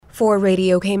For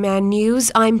Radio Cayman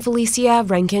News, I'm Felicia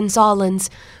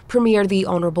Rankin-Solins. Premier the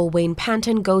Honourable Wayne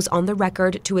Panton goes on the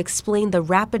record to explain the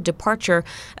rapid departure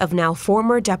of now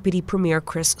former Deputy Premier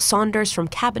Chris Saunders from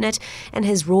Cabinet and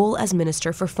his role as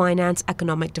Minister for Finance,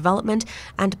 Economic Development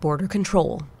and Border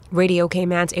Control. Radio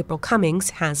Cayman's April Cummings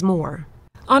has more.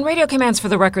 On Radio Cayman's For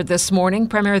the Record this morning,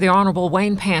 Premier the Honourable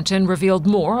Wayne Panton revealed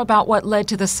more about what led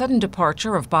to the sudden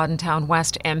departure of Bodentown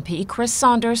West MP Chris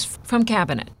Saunders from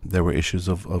Cabinet. There were issues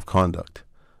of conduct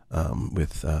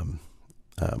with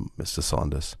Mr.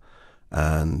 Saunders,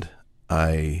 and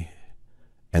I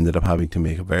ended up having to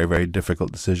make a very, very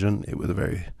difficult decision. It was a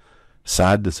very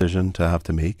sad decision to have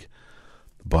to make,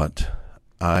 but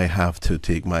I have to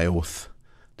take my oath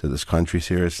to this country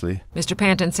seriously. Mr.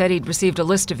 Panton said he'd received a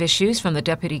list of issues from the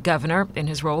Deputy Governor in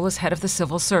his role as head of the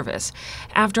Civil Service.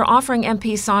 After offering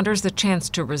MP Saunders the chance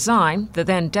to resign, the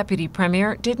then Deputy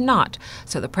Premier did not.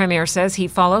 So the Premier says he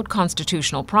followed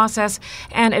constitutional process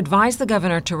and advised the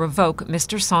Governor to revoke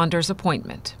Mr. Saunders'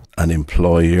 appointment. An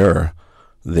employer,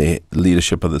 the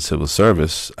leadership of the Civil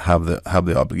Service, have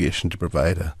the obligation to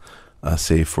provide a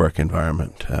safe work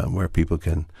environment where people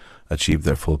can achieve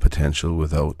their full potential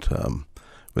without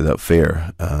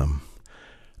fear.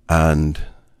 And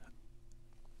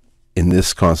in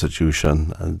this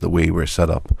constitution and the way we're set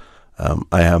up,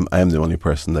 I am the only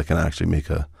person that can actually make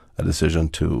a decision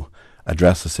to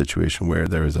address a situation where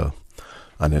there is an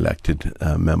elected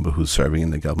member who's serving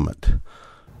in the government.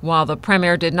 While the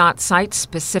Premier did not cite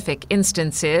specific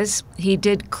instances, he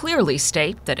did clearly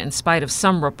state that in spite of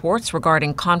some reports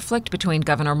regarding conflict between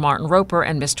Governor Martin Roper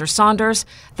and Mr. Saunders,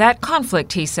 that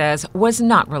conflict, he says, was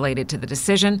not related to the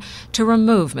decision to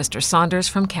remove Mr. Saunders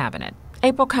from Cabinet.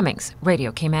 April Cummings,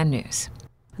 Radio Cayman News.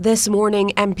 This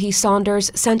morning, MP Saunders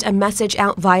sent a message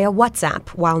out via WhatsApp.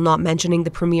 While not mentioning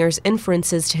the Premier's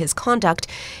inferences to his conduct,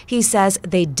 he says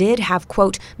they did have,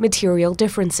 quote, material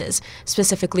differences,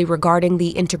 specifically regarding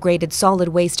the Integrated Solid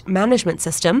Waste Management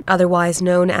System, otherwise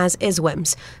known as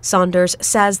ISWMS. Saunders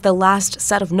says the last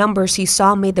set of numbers he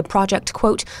saw made the project,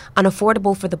 quote,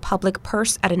 unaffordable for the public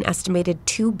purse at an estimated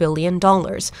 $2 billion.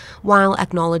 While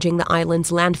acknowledging the island's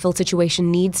landfill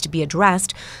situation needs to be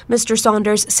addressed, Mr.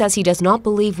 Saunders says he does not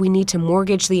believe we need to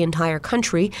mortgage the entire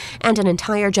country and an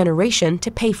entire generation to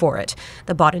pay for it.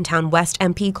 The Bodentown West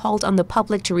MP called on the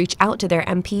public to reach out to their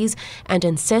MPs and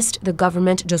insist the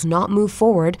government does not move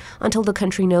forward until the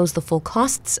country knows the full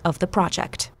costs of the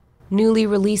project. Newly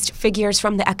released figures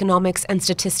from the Economics and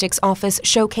Statistics Office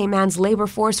show Cayman's labor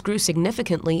force grew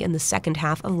significantly in the second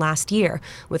half of last year,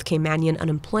 with Caymanian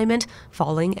unemployment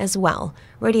falling as well.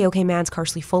 Radio Cayman's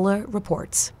Carsley Fuller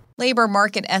reports. Labor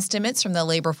market estimates from the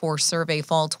Labor Force Survey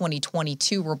Fall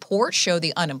 2022 report show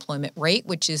the unemployment rate,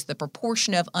 which is the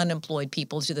proportion of unemployed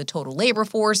people to the total labor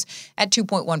force, at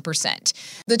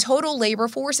 2.1%. The total labor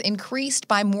force increased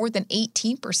by more than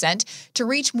 18% to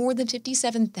reach more than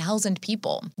 57,000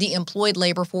 people. The employed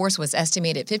labor force was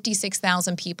estimated at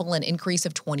 56,000 people, an increase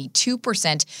of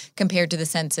 22% compared to the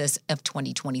census of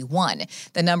 2021.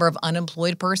 The number of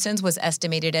unemployed persons was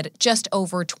estimated at just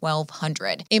over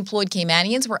 1,200. Employed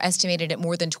Caymanians were estimated at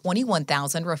more than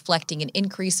 21,000, reflecting an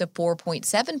increase of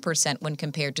 4.7% when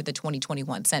compared to the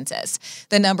 2021 census.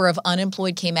 The number of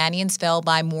unemployed Caymanians fell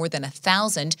by more than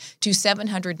 1,000 to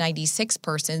 796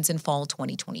 persons in fall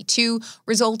 2022,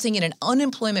 resulting in an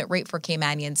unemployment rate for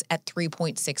Caymanians at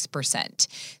 3.6%.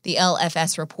 The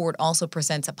LFS report also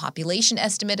presents a population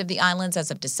estimate of the islands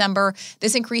as of December.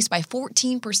 This increased by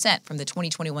 14% from the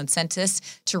 2021 census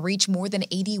to reach more than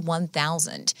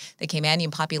 81,000. The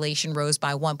Caymanian population rose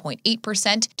by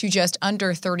 1.8% to just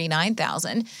under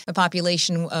 39,000. The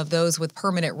population of those with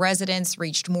permanent residence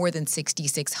reached more than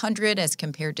 6,600 as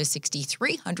compared to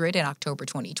 6,300 in October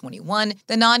 2021.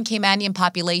 The non-Caymanian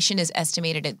population is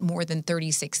estimated at more than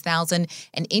 36,000,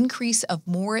 an increase of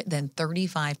more than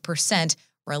 35%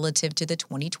 relative to the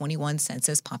 2021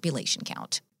 census population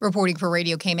count. Reporting for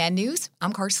Radio Cayman News,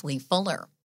 I'm Carsley Fuller.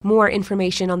 More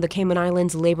information on the Cayman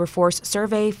Islands Labor Force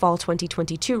Survey Fall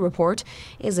 2022 report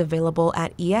is available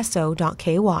at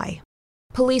eso.ky.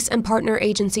 Police and partner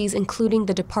agencies, including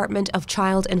the Department of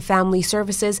Child and Family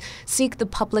Services, seek the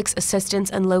public's assistance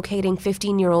in locating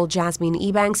 15-year-old Jasmine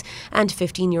Ebanks and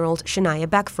 15-year-old Shania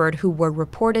Beckford, who were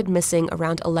reported missing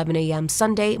around 11 a.m.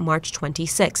 Sunday, March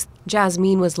 26th.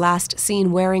 Jasmine was last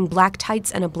seen wearing black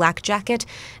tights and a black jacket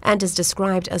and is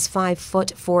described as 5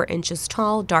 foot 4 inches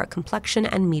tall, dark complexion,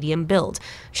 and medium build.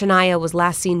 Shania was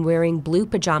last seen wearing blue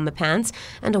pajama pants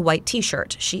and a white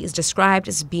t-shirt. She is described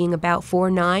as being about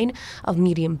 4'9", of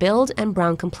medium build and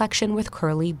brown complexion with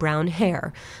curly brown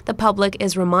hair. The public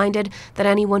is reminded that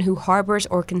anyone who harbors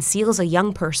or conceals a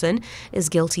young person is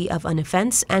guilty of an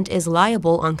offense and is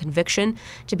liable on conviction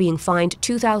to being fined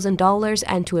 $2,000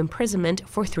 and to imprisonment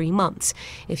for 3 months.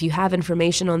 If you have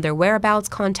information on their whereabouts,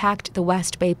 contact the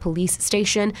West Bay Police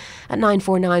Station at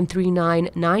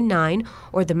 949-3999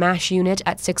 or the MASH unit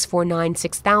at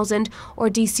 649-6000 or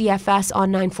DCFS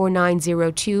on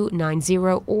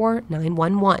 949-0290 or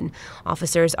 911.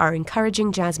 Officers are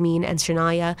encouraging Jasmine and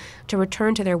Shania to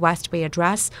return to their West Bay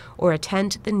address or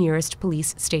attend the nearest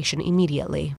police station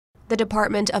immediately. The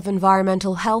Department of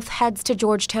Environmental Health heads to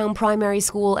Georgetown Primary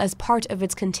School as part of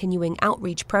its continuing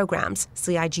outreach programs.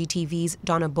 CIGTV's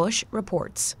Donna Bush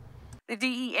reports. The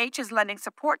DEH is lending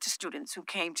support to students who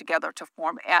came together to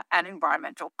form an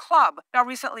environmental club. Now,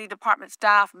 recently, department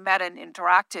staff met and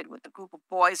interacted with a group of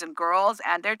boys and girls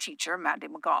and their teacher, Mandy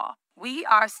McGaw. We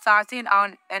are starting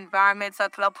our environmental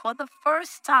club for the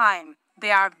first time.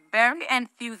 They are very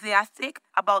enthusiastic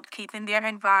about keeping their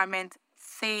environment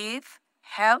safe,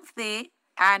 healthy,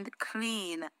 and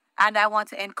clean. And I want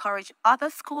to encourage other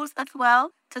schools as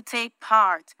well to take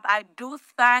part. I do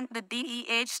thank the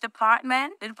DEH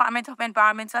department, the Department of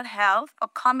Environmental Health, for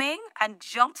coming and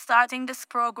jump-starting this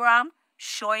program,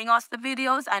 showing us the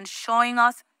videos and showing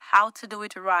us how to do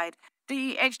it right.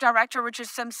 DEH Director Richard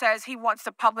Sims says he wants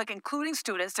the public, including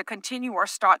students, to continue or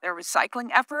start their recycling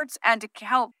efforts and to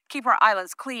help keep our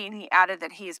islands clean. He added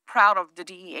that he is proud of the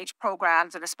DEH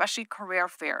programs and especially career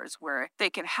fairs where they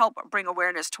can help bring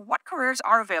awareness to what careers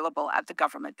are available at the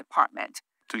government department.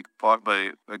 Take part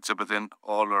by exhibiting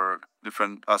all our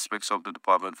different aspects of the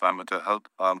Department of Environmental Health.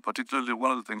 Particularly,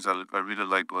 one of the things I really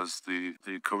liked was the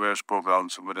careers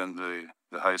programs within the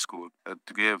high school. It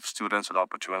gave students an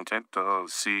opportunity to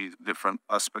see different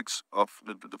aspects of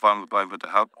the Department of Environmental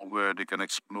Health where they can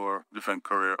explore different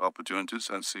career opportunities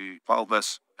and see how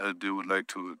best they would like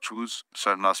to choose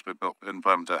certain aspect of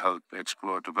environmental health,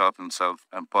 explore, develop themselves,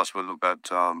 and possibly look at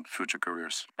future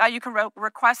careers. Now you can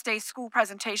request a school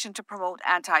presentation to promote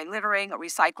anti-littering,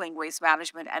 recycling, waste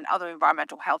management, and other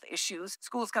environmental health issues.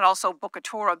 Schools can also book a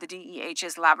tour of the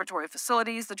DEH's laboratory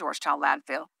facilities, the Georgetown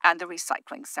Landfill, and the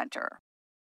Recycling Center.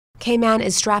 Cayman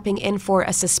is strapping in for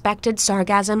a suspected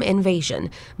sargassum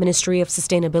invasion. Ministry of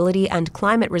Sustainability and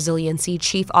Climate Resiliency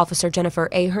Chief Officer Jennifer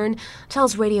Ahern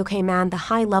tells Radio Cayman the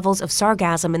high levels of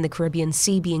sargassum in the Caribbean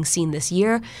Sea being seen this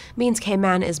year means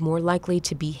Cayman is more likely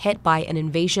to be hit by an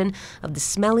invasion of the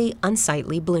smelly,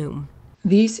 unsightly bloom.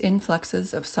 These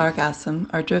influxes of sargassum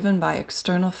are driven by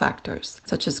external factors,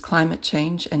 such as climate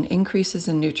change and increases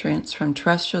in nutrients from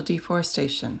terrestrial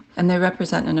deforestation, and they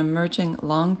represent an emerging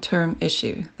long-term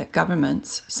issue that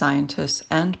governments, scientists,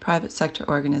 and private sector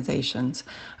organizations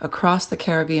across the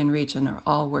Caribbean region are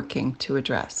all working to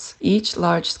address. Each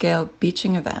large-scale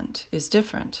beaching event is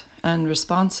different, and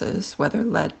responses, whether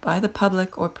led by the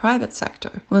public or private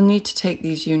sector, will need to take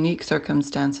these unique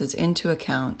circumstances into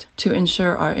account to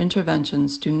ensure our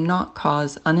interventions do not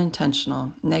cause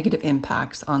unintentional negative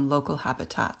impacts on local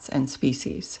habitats and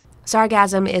species.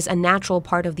 Sargassum is a natural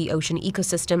part of the ocean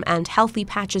ecosystem, and healthy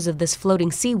patches of this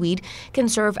floating seaweed can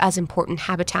serve as important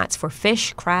habitats for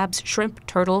fish, crabs, shrimp,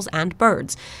 turtles, and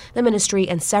birds. The ministry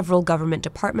and several government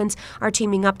departments are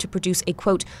teaming up to produce a,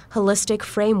 quote, holistic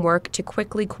framework to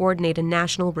quickly coordinate a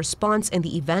national response in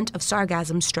the event of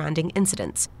sargassum stranding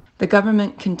incidents. The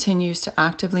government continues to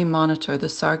actively monitor the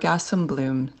sargassum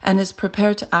bloom and is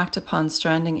prepared to act upon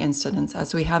stranding incidents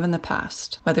as we have in the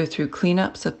past, whether through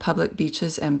cleanups of public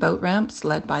beaches and boat ramps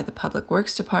led by the Public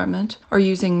Works Department or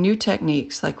using new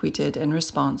techniques like we did in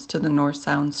response to the North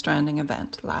Sound stranding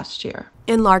event last year.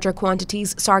 In larger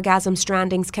quantities, sargassum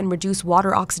strandings can reduce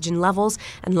water oxygen levels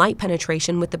and light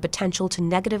penetration with the potential to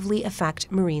negatively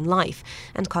affect marine life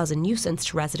and cause a nuisance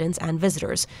to residents and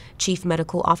visitors. Chief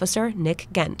Medical Officer Nick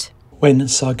Gent. When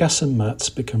sargassum mats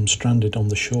become stranded on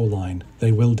the shoreline,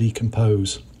 they will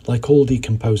decompose. Like all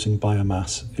decomposing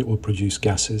biomass, it will produce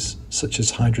gases, such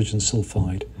as hydrogen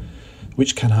sulfide,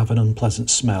 which can have an unpleasant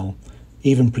smell,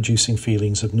 even producing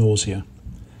feelings of nausea.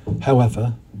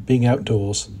 However, being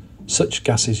outdoors, such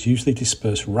gases usually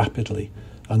disperse rapidly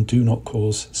and do not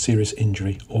cause serious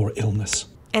injury or illness.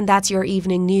 And that's your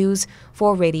evening news.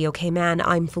 For Radio Cayman,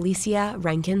 I'm Felicia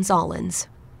Rankin-Zollins.